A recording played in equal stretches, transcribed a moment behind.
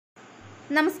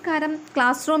നമസ്കാരം,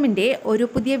 ക്ലാസ് റൂമിൻ്റെ ഒരു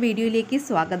പുതിയ വീഡിയോയിലേക്ക്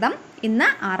സ്വാഗതം. ഇന്ന്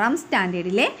 6ാം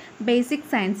സ്റ്റാൻഡേർഡിലെ ബേസിക്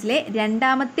സയൻസിലെ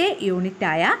രണ്ടാമത്തെ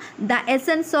യൂണിറ്റായ ദ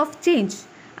എസൻസ് ഓഫ് ചേഞ്ച്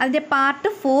അതിൻ്റെ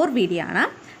പാർട്ട് 4 വീഡിയോ ആണ്.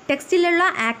 ടെക്സ്റ്റിലുള്ള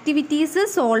ആക്ടിവിറ്റീസ്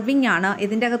സോൾവിംഗ് ആണ്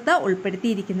ഇതിൻ്റെ അകത്ത്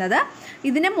ഉൾപ്പെടുത്തിയിരിക്കുന്നത്.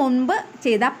 ഇതിന് മുൻപ്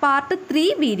ചെയ്ത പാർട്ട് 3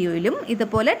 വീഡിയോയിലും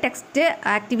ഇതുപോലെ ടെക്സ്റ്റ്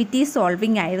ആക്ടിവിറ്റി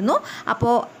സോൾവിംഗ് ആയിരുന്നു.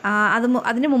 അപ്പോൾ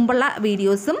അതിന് മുമ്പുള്ള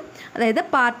വീഡിയോസും, അതായത്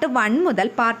പാർട്ട് 1 മുതൽ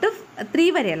പാർട്ട് 3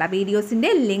 വരെയുള്ള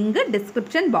വീഡിയോസിൻ്റെ ലിങ്ക്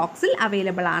ഡിസ്ക്രിപ്ഷൻ ബോക്സിൽ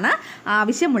അവൈലബിൾ ആണ്.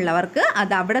 ആവശ്യമുള്ളവർക്ക്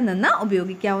അത് അവിടെ നിന്ന്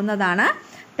ഉപയോഗിക്കാവുന്നതാണ്.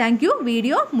 Thank you.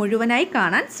 വീഡിയോ മുഴുവനായി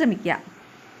കാണാൻ ശ്രമിക്കുക.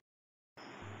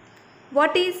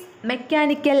 What is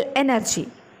mechanical energy?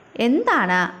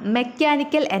 എന്താണ്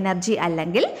മെക്കാനിക്കൽ എനർജി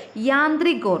അല്ലെങ്കിൽ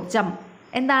യാന്ത്രികോർജം?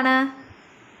 എന്താണ്?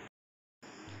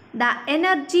 The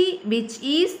energy which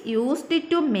is used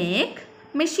to make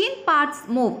machine parts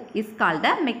move is called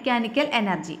mechanical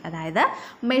energy. അതായത്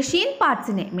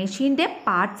മെഷീൻ്റെ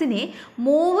പാർട്സിനെ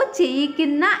മൂവ്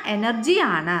ചെയ്യിക്കുന്ന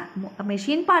എനർജിയാണ്.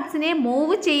 മെഷീൻ പാർട്സിനെ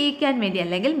മൂവ് ചെയ്യിക്കാൻ വേണ്ടി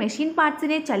അല്ലെങ്കിൽ മെഷീൻ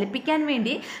പാർട്സിനെ ചലിപ്പിക്കാൻ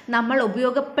വേണ്ടി നമ്മൾ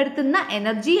ഉപയോഗപ്പെടുത്തുന്ന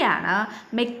എനർജിയാണ്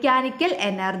മെക്കാനിക്കൽ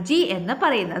എനർജി എന്ന്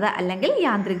പറയുന്നത്, അല്ലെങ്കിൽ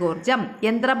യാന്ത്രികോർജം.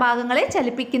 യന്ത്രഭാഗങ്ങളെ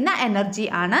ചലിപ്പിക്കുന്ന എനർജി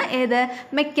ആണ് ഏത്?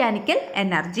 Mechanical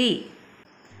energy.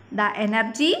 The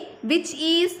energy which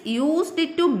is used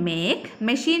to make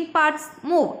machine parts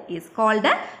move is called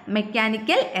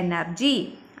mechanical energy.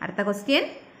 അടുത്ത question,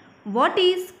 what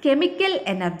is chemical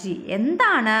energy?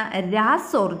 എന്താണ്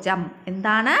രാസോർജം?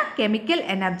 എന്താണ് കെമിക്കൽ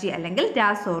എനർജി അല്ലെങ്കിൽ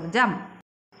രാസോർജം?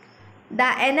 The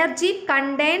energy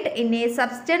contained in a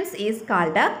substance is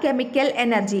called chemical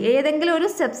energy. ഏതെങ്കിലും ഒരു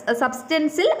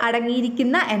സബ്സ്റ്റൻസിൽ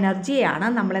അടങ്ങിയിരിക്കുന്ന എനർജിയാണ്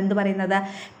നമ്മൾ എന്ത് പറയുന്നത്?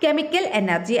 കെമിക്കൽ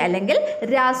എനർജി അല്ലെങ്കിൽ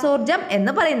രാസോർജം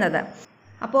എന്ന് പറയുന്നത്.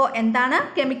 അപ്പോൾ എന്താണ്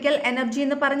കെമിക്കൽ എനർജി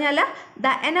എന്ന് പറഞ്ഞാൽ?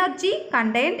 The energy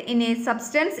contained in A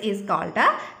substance is called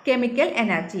chemical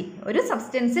energy. ഒരു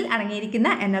സബ്സ്റ്റൻസിൽ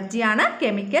അടങ്ങിയിരിക്കുന്ന എനർജിയാണ്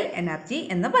കെമിക്കൽ എനർജി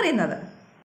എന്ന് പറയുന്നത്.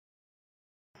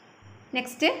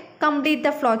 Next, complete the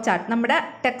flow chart. നമ്മുടെ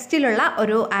ടെക്സ്റ്റിലുള്ള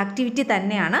ഒരു ആക്ടിവിറ്റി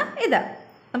തന്നെയാണ് ഇത്.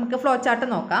 നമുക്ക് ഫ്ലോ ചാർട്ട്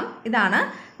നോക്കാം. ഇതാണ്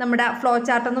നമ്മുടെ ഫ്ലോ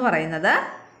ചാർട്ട് എന്ന് പറയുന്നത്.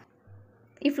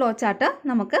 ഈ ഫ്ലോ ചാർട്ട്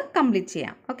നമുക്ക് കംപ്ലീറ്റ്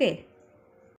ചെയ്യാം. ഓക്കെ,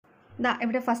 ഇതാ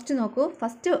ഇവിടെ ഫസ്റ്റ് നോക്കൂ.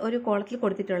 ഫസ്റ്റ് ഒരു കോളത്തിൽ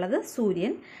കൊടുത്തിട്ടുള്ളത്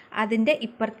സൂര്യൻ. അതിൻ്റെ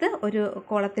ഇപ്പുറത്ത് ഒരു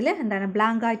കോളത്തിൽ എന്താണ്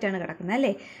ബ്ലാങ്ക് ആയിട്ടാണ് കിടക്കുന്നത്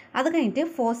അല്ലേ? അത് കഴിഞ്ഞിട്ട്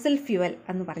ഫോസിൽ ഫ്യൂവൽ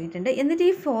എന്ന് പറഞ്ഞിട്ടുണ്ട്. എന്നിട്ട്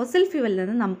ഈ ഫോസിൽ ഫ്യൂവലിൽ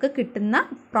നിന്ന് നമുക്ക് കിട്ടുന്ന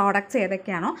പ്രോഡക്റ്റ്സ്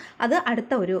ഏതൊക്കെയാണോ അത്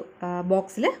അടുത്ത ഒരു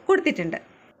ബോക്സിൽ കൊടുത്തിട്ടുണ്ട്.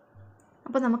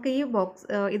 അപ്പോൾ നമുക്ക് ഈ ബോക്സ്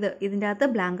ഇതിൻ്റെ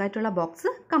അകത്ത് ബ്ലാങ്ക് ആയിട്ടുള്ള ബോക്സ്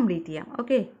കംപ്ലീറ്റ് ചെയ്യാം.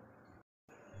 ഓക്കെ,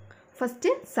 ഫസ്റ്റ്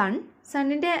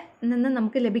സണ്ണിൻ്റെ നിന്ന്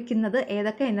നമുക്ക് ലഭിക്കുന്നത്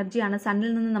ഏതൊക്കെ എനർജിയാണ് സണ്ണിൽ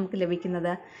നിന്ന് നമുക്ക്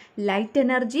ലഭിക്കുന്നത്? ലൈറ്റ്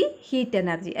എനർജി, ഹീറ്റ്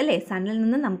എനർജി അല്ലേ? സണ്ണിൽ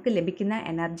നിന്ന് നമുക്ക് ലഭിക്കുന്ന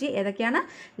എനർജി ഏതൊക്കെയാണ്?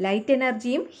 ലൈറ്റ്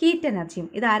എനർജിയും ഹീറ്റ് എനർജിയും.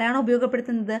 ഇതാരാണ്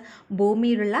ഉപയോഗപ്പെടുത്തുന്നത്?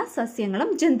 ഭൂമിയിലുള്ള സസ്യങ്ങളും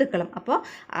ജന്തുക്കളും. അപ്പോൾ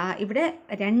ഇവിടെ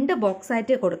 2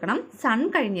 ബോക്സായിട്ട് കൊടുക്കണം. സൺ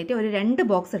കഴിഞ്ഞിട്ട് ഒരു 2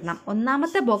 ബോക്സ് ഇടണം.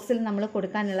 ഒന്നാമത്തെ ബോക്സിൽ നമ്മൾ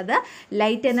കൊടുക്കാനുള്ളത്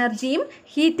ലൈറ്റ് എനർജിയും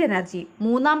ഹീറ്റ് എനർജിയും.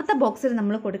 മൂന്നാമത്തെ ബോക്സിൽ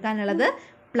നമ്മൾ കൊടുക്കാനുള്ളത്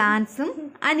പ്ലാന്റ്സും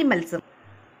അനിമൽസും.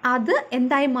 അത്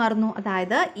എന്തായി മാറുന്നു?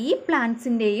 അതായത് ഈ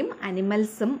പ്ലാന്റ്സിൻ്റെയും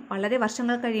അനിമൽസും വളരെ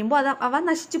വർഷങ്ങൾ കഴിയുമ്പോൾ അവ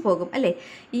നശിച്ചു പോകും അല്ലേ?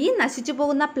 ഈ നശിച്ചു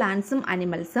പോകുന്ന പ്ലാന്റ്സും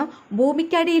അനിമൽസും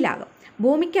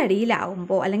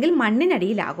ഭൂമിക്കടിയിലാകുമ്പോൾ അല്ലെങ്കിൽ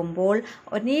മണ്ണിനടിയിലാകുമ്പോൾ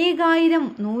അനേകായിരം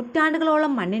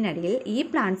നൂറ്റാണ്ടുകളോളം മണ്ണിനടിയിൽ ഈ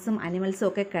പ്ലാന്റ്സും അനിമൽസും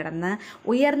ഒക്കെ കിടന്ന്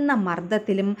ഉയർന്ന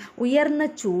മർദ്ദത്തിലും ഉയർന്ന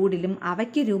ചൂടിലും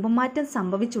അവയ്ക്ക് രൂപമാറ്റം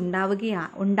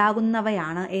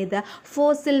ഉണ്ടാകുന്നവയാണ് ഏത്?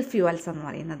 ഫോസിൽ ഫ്യൂവൽസ് എന്ന്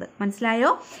പറയുന്നത്.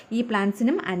 മനസ്സിലായോ? ഈ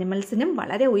പ്ലാന്റ്സിനും അനിമൽസിനും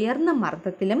വളരെ ഉയർന്ന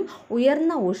മർദ്ദത്തിലും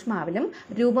ഉയർന്ന ഊഷ്മാവിലും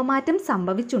രൂപമാറ്റം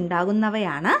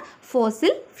സംഭവിച്ചുണ്ടാകുന്നവയാണ്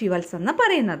ഫോസിൽ ഫ്യൂവൽസ് എന്ന്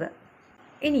പറയുന്നത്.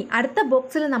 ഇനി അടുത്ത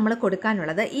ബോക്സിൽ നമ്മൾ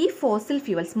കൊടുക്കാനുള്ളത് ഈ ഫോസിൽ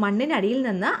ഫ്യൂവൽസ് മണ്ണിനടിയിൽ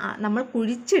നിന്ന് നമ്മൾ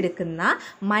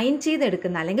മൈൻ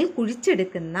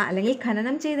ചെയ്തെടുക്കുന്ന അല്ലെങ്കിൽ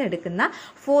ഖനനം ചെയ്തെടുക്കുന്ന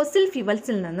ഫോസിൽ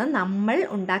ഫ്യൂവൽസിൽ നിന്ന് നമ്മൾ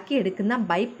ഉണ്ടാക്കിയെടുക്കുന്ന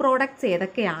ബൈ പ്രോഡക്ട്സ്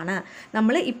ഏതൊക്കെയാണ്?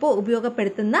 നമ്മൾ ഇപ്പോൾ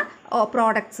ഉപയോഗപ്പെടുത്തുന്ന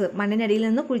പ്രോഡക്ട്സ്, മണ്ണിനടിയിൽ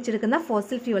നിന്ന് കുഴിച്ചെടുക്കുന്ന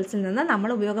ഫോസിൽ ഫ്യൂവൽസിൽ നിന്ന് നമ്മൾ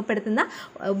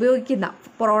ഉപയോഗിക്കുന്ന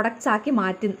പ്രോഡക്ട്സ് ആക്കി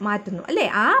മാറ്റുന്നു അല്ലേ?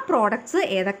 ആ പ്രോഡക്ട്സ്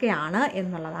ഏതൊക്കെയാണ്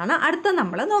എന്നുള്ളതാണ് അടുത്ത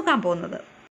നമ്മൾ നോക്കാൻ പോകുന്നത്.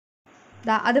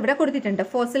 അതിവിടെ കൊടുത്തിട്ടുണ്ട്.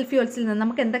 ഫോസിൽ ഫ്യൂവൽസിൽ നിന്ന്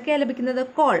നമുക്ക് എന്തൊക്കെയാണ് ലഭിക്കുന്നത്?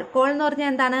 കോൾ എന്ന് പറഞ്ഞാൽ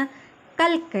എന്താണ്?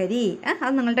 കൽക്കരി.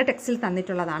 അത് നിങ്ങളുടെ ടെക്സ്റ്റിൽ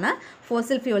തന്നിട്ടുള്ളതാണ്.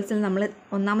 ഫോസിൽ ഫ്യൂവൽസിൽ നമ്മൾ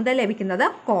ഒന്നാമത് ലഭിക്കുന്നത്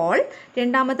കോൾ,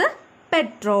 രണ്ടാമത്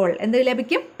പെട്രോൾ. എന്ത്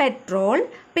ലഭിക്കും? പെട്രോൾ.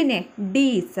 പിന്നെ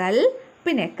ഡീസൽ,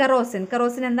 പിന്നെ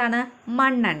കെറോസിൻ എന്താണ്?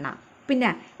 മണ്ണെണ്ണ. പിന്നെ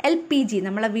LPG,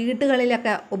 നമ്മളെ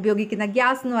വീടുകളിലൊക്കെ ഉപയോഗിക്കുന്ന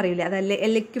ഗ്യാസ് എന്ന് പറയില്ലേ, അതല്ലേ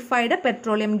ലിക്വിഫൈഡ്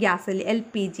പെട്രോളിയം ഗ്യാസ്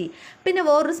LPG. പിന്നെ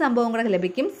വേറൊരു സംഭവം കൂടെ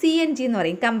ലഭിക്കും, CNG എന്ന്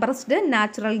പറയും, കംപ്രസ്ഡ്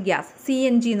നാച്ചുറൽ ഗ്യാസ്,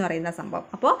 CNG എന്ന് പറയുന്ന സംഭവം.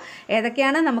 അപ്പോൾ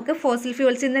ഏതൊക്കെയാണ് നമുക്ക് ഫോസിൽ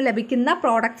ഫ്യൂവൽസിൽ നിന്ന് ലഭിക്കുന്ന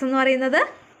പ്രോഡക്ട്സ് എന്ന് പറയുന്നത്?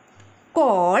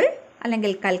 കോൾ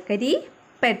അല്ലെങ്കിൽ കൽക്കരി,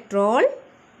 പെട്രോൾ,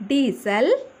 ഡീസൽ,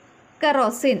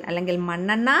 കെറോസിൻ അല്ലെങ്കിൽ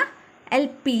മണ്ണെണ്ണ,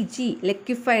 LPG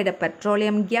ലിക്വിഫൈഡ്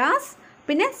പെട്രോളിയം ഗ്യാസ്,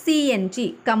 പിന്നെ CNG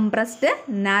കംപ്രസ്ഡ്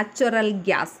നാച്ചുറൽ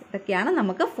ഗ്യാസ്. ഇതൊക്കെയാണ്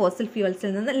നമുക്ക് ഫോസിൽ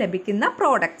ഫ്യൂവൽസിൽ നിന്ന് ലഭിക്കുന്ന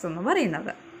പ്രോഡക്ട്സ് എന്ന്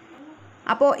പറയുന്നത്.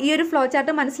 അപ്പോൾ ഈ ഒരു ഫ്ലോ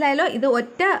ചാർട്ട് മനസ്സിലായല്ലോ. ഇത്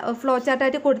ഒറ്റ ഫ്ലോ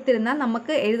ചാർട്ടായിട്ട് കൊടുത്തിരുന്നാൽ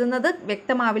നമുക്ക് എഴുതുന്നത്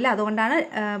വ്യക്തമാവില്ല.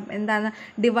 അതുകൊണ്ടാണ്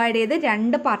ഡിവൈഡ് ചെയ്ത്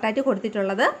 2 പാർട്ടായിട്ട്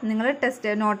കൊടുത്തിട്ടുള്ളത്. നിങ്ങൾ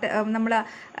ടെസ്റ്റ് നോട്ട് നമ്മൾ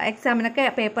എക്സാമിനൊക്കെ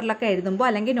പേപ്പറിലൊക്കെ എഴുതുമ്പോൾ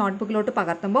അല്ലെങ്കിൽ നോട്ട്ബുക്കിലോട്ട്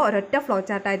പകർത്തുമ്പോൾ ഒരൊറ്റ ഫ്ലോ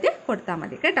ചാർട്ടായിട്ട് കൊടുത്താൽ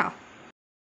മതി കേട്ടോ.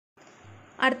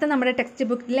 അടുത്ത നമ്മുടെ ടെക്സ്റ്റ്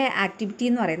ബുക്കിലെ ആക്ടിവിറ്റി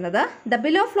എന്ന് പറയുന്നത് the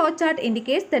below flow chart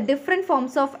indicates the different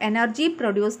forms of energy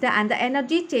produced and the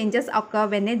energy changes ഒക്കെ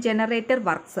വെൻ എ ജനറേറ്റർ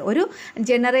വർക്ക്സ്. ഒരു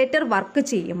ജനറേറ്റർ വർക്ക്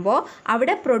ചെയ്യുമ്പോൾ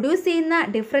അവിടെ പ്രൊഡ്യൂസ് ചെയ്യുന്ന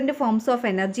ഡിഫറെൻറ്റ് ഫോംസ് ഓഫ്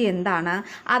എനർജി എന്താണ്,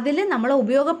 അതിൽ നമ്മൾ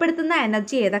ഉപയോഗപ്പെടുത്തുന്ന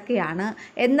എനർജി ഏതൊക്കെയാണ്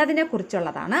എന്നതിനെ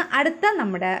കുറിച്ചുള്ളതാണ് അടുത്ത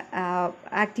നമ്മുടെ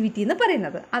ആക്ടിവിറ്റി എന്ന്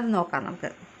പറയുന്നത്. അത് നോക്കാം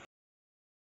നമുക്ക്.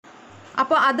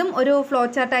 അപ്പോൾ അതും ഒരു ഫ്ലോ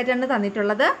ചാർട്ടായിട്ടാണ്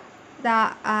തന്നിട്ടുള്ളത്.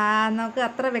 നമുക്ക്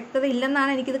അത്ര വ്യക്തത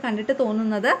ഇല്ലെന്നാണ് എനിക്കിത് കണ്ടിട്ട്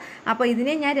തോന്നുന്നത്. അപ്പോൾ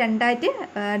ഇതിനെ ഞാൻ 2ആയിട്ട്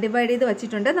ഡിവൈഡ് ചെയ്ത്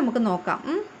വെച്ചിട്ടുണ്ട്. നമുക്ക് നോക്കാം.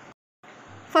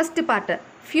 First part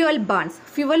fuel burns.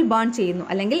 Fuel burn ചെയ്യുന്നു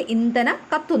അല്ലെങ്കിൽ ഇന്ധനം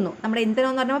കത്തുന്നു. നമ്മുടെ ഇന്ധനം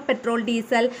എന്ന് പറയുമ്പോൾ പെട്രോൾ,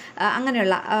 ഡീസൽ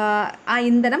അങ്ങനെയുള്ള ആ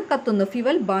ഇന്ധനം കത്തുന്നു,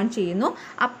 ഫ്യൂവൽ ബേൺ ചെയ്യുന്നു.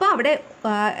 അപ്പോൾ അവിടെ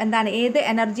ഏത്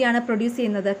എനർജിയാണ് പ്രൊഡ്യൂസ്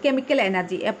ചെയ്യുന്നത്? Chemical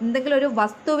energy. എന്തെങ്കിലും ഒരു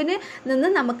വസ്തുവിന് നിന്ന്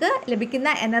നമുക്ക്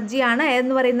ലഭിക്കുന്ന എനർജിയാണ്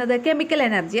എന്ന് പറയുന്നത് കെമിക്കൽ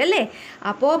എനർജി അല്ലേ.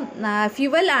 അപ്പോൾ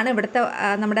ഫ്യൂവൽ ആണ് ഇവിടുത്തെ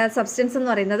നമ്മുടെ സബ്സ്റ്റൻസ്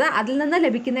എന്ന് പറയുന്നത്. അതിൽ നിന്ന്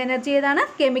ലഭിക്കുന്ന എനർജി ഏതാണ്?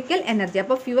 Chemical energy.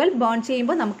 അപ്പോൾ ഫ്യൂവൽ ബേൺ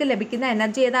ചെയ്യുമ്പോൾ നമുക്ക് ലഭിക്കുന്ന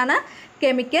എനർജി ഏതാണ്?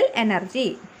 Chemical energy.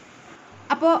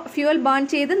 അപ്പോൾ ഫ്യൂവൽ ബേൺ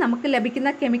ചെയ്ത് നമുക്ക് ലഭിക്കുന്ന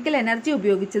കെമിക്കൽ എനർജി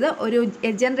ഉപയോഗിച്ചത് ഒരു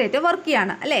ജനറേറ്റർ വർക്ക്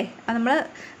ചെയ്യാണ് അല്ലേ. നമ്മൾ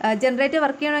ജനറേറ്റർ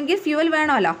വർക്ക് ചെയ്യണമെങ്കിൽ ഫ്യൂവൽ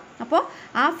വേണമല്ലോ. അപ്പോൾ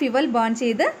ആ ഫ്യൂവൽ ബേൺ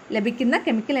ചെയ്ത് ലഭിക്കുന്ന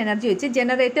കെമിക്കൽ എനർജി വെച്ച്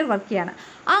ജനറേറ്റർ വർക്ക് ചെയ്യാണ്.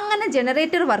 അങ്ങനെ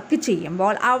ജനറേറ്റർ വർക്ക്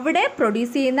ചെയ്യുമ്പോൾ അവിടെ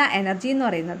പ്രൊഡ്യൂസ് ചെയ്യുന്ന എനർജി എന്ന്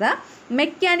പറയുന്നത്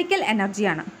മെക്കാനിക്കൽ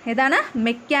എനർജിയാണ്. ഏതാണ്?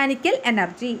 Mechanical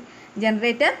energy.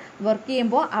 ജനറേറ്റർ വർക്ക്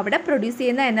ചെയ്യുമ്പോൾ അവിടെ പ്രൊഡ്യൂസ്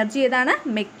ചെയ്യുന്ന എനർജി ഏതാണ്?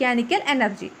 Mechanical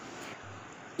energy.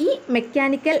 ഈ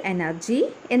മെക്കാനിക്കൽ എനർജി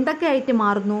എന്തൊക്കെയായിട്ട്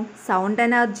മാറുന്നു? Sound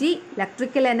energy,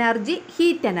 electrical energy,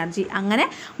 heat energy. അങ്ങനെ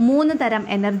 3 തരം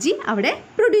എനർജി അവിടെ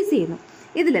പ്രൊഡ്യൂസ് ചെയ്യുന്നു.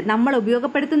 ഇതിൽ നമ്മൾ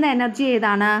ഉപയോഗപ്പെടുത്തുന്ന എനർജി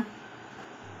ഏതാണ്?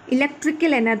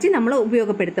 ഇലക്ട്രിക്കൽ എനർജി നമ്മൾ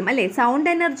ഉപയോഗപ്പെടുത്തും അല്ലേ. സൗണ്ട്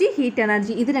എനർജി, ഹീറ്റ്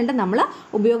എനർജി ഇത് രണ്ടും നമ്മൾ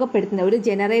ഉപയോഗപ്പെടുത്തുന്ന ഒരു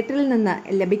ജനറേറ്ററിൽ നിന്ന്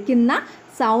ലഭിക്കുന്ന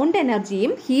സൗണ്ട്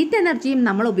എനർജിയും ഹീറ്റ് എനർജിയും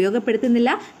നമ്മൾ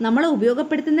ഉപയോഗപ്പെടുത്തുന്നില്ല. നമ്മൾ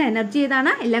ഉപയോഗപ്പെടുത്തുന്ന എനർജി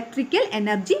ഏതാണ്? ഇലക്ട്രിക്കൽ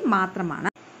എനർജി മാത്രമാണ്.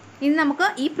 ഇനി നമുക്ക്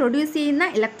ഈ പ്രൊഡ്യൂസ് ചെയ്യുന്ന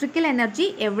ഇലക്ട്രിക്കൽ എനർജി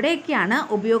എവിടെയൊക്കെയാണ്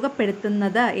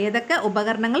ഉപയോഗപ്പെടുത്തുന്നത്, ഏതൊക്കെ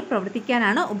ഉപകരണങ്ങൾ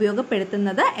പ്രവർത്തിക്കാനാണ്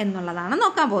ഉപയോഗപ്പെടുത്തുന്നത് എന്നുള്ളതാണ്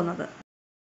നോക്കാൻ പോകുന്നത്.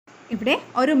 ഇവിടെ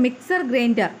ഒരു മിക്സർ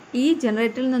ഗ്രൈൻഡർ ഈ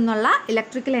ജനറേറ്ററിൽ നിന്നുള്ള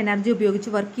ഇലക്ട്രിക്കൽ എനർജി ഉപയോഗിച്ച്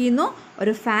വർക്ക് ചെയ്യുന്നു.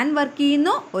 ഒരു ഫാൻ വർക്ക്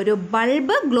ചെയ്യുന്നു. ഒരു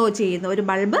ബൾബ് ഗ്ലോ ചെയ്യുന്നു, ഒരു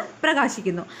ബൾബ്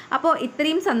പ്രകാശിക്കുന്നു. അപ്പോൾ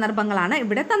ഇത്രയും സന്ദർഭങ്ങളാണ്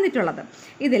ഇവിടെ തന്നിട്ടുള്ളത്.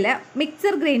 ഇതിൽ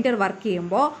മിക്സർ ഗ്രൈൻഡർ വർക്ക്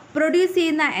ചെയ്യുമ്പോൾ പ്രൊഡ്യൂസ്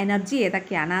ചെയ്യുന്ന എനർജി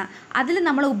ഏതൊക്കെയാണ്, അതിൽ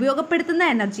നമ്മൾ ഉപയോഗപ്പെടുത്തുന്ന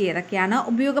എനർജി ഏതൊക്കെയാണ്,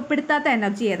 ഉപയോഗപ്പെടുത്താത്ത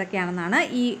എനർജി ഏതൊക്കെയാണെന്നാണ്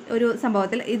ഈ ഒരു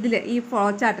സംഭവത്തിൽ ഈ ഫ്ലോ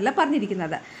ചാർട്ടിൽ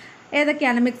പറഞ്ഞിരിക്കുന്നത്.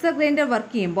 ഏതൊക്കെയാണ്? മിക്സർ ഗ്രൈൻഡർ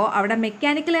വർക്ക് ചെയ്യുമ്പോൾ അവിടെ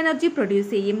മെക്കാനിക്കൽ എനർജി പ്രൊഡ്യൂസ്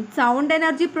ചെയ്യും, സൗണ്ട്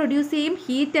എനർജി പ്രൊഡ്യൂസ് ചെയ്യും,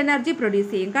 ഹീറ്റ് എനർജി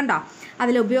പ്രൊഡ്യൂസ് ചെയ്യും. കണ്ടോ?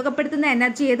 അതിൽ ഉപയോഗപ്പെടുത്തുന്ന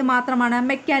എനർജി ഏത് മാത്രമാണ്?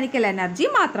 മെക്കാനിക്കൽ എനർജി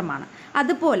മാത്രമാണ്.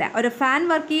 അതുപോലെ ഒരു ഫാൻ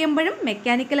വർക്ക് ചെയ്യുമ്പോഴും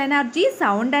mechanical energy,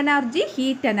 sound energy,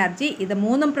 heat energy ഇത്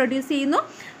 3ഉം പ്രൊഡ്യൂസ് ചെയ്യുന്നു.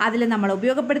 അതിൽ നമ്മൾ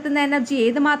ഉപയോഗപ്പെടുത്തുന്ന എനർജി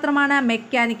ഏത് മാത്രമാണ്?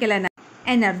 Mechanical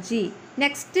energy.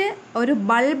 നെക്സ്റ്റ് ഒരു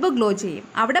ബൾബ് ഗ്ലോ ചെയ്യും.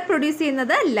 അവിടെ പ്രൊഡ്യൂസ്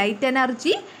ചെയ്യുന്നത് ലൈറ്റ്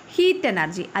എനർജി, ഹീറ്റ്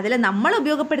എനർജി. അതിൽ നമ്മൾ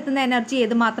ഉപയോഗപ്പെടുത്തുന്ന എനർജി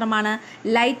ഏത് മാത്രമാണ്?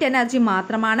 ലൈറ്റ് എനർജി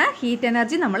മാത്രമാണ്. ഹീറ്റ്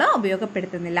എനർജി നമ്മൾ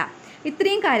ഉപയോഗപ്പെടുത്തുന്നില്ല.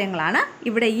 ഇത്രയും കാര്യങ്ങളാണ്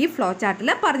ഇവിടെ ഈ ഫ്ലോ ചാർട്ടിൽ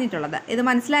പറഞ്ഞിട്ടുള്ളത്. ഇത്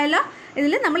മനസ്സിലായല്ലോ.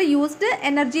 ഇതിൽ നമ്മൾ യൂസ്ഡ്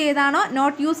എനർജി ഏതാണോ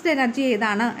നോട്ട് യൂസ്ഡ് എനർജി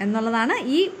ഏതാണ് എന്നുള്ളതാണ്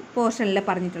ഈ പോർഷനിൽ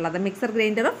പറഞ്ഞിട്ടുള്ളത്. മിക്സർ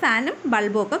ഗ്രൈൻഡറും ഫാനും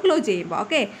ബൾബും ഒക്കെ ഗ്ലോ ചെയ്യുമ്പോൾ.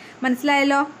 ഓക്കെ,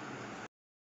 മനസ്സിലായല്ലോ.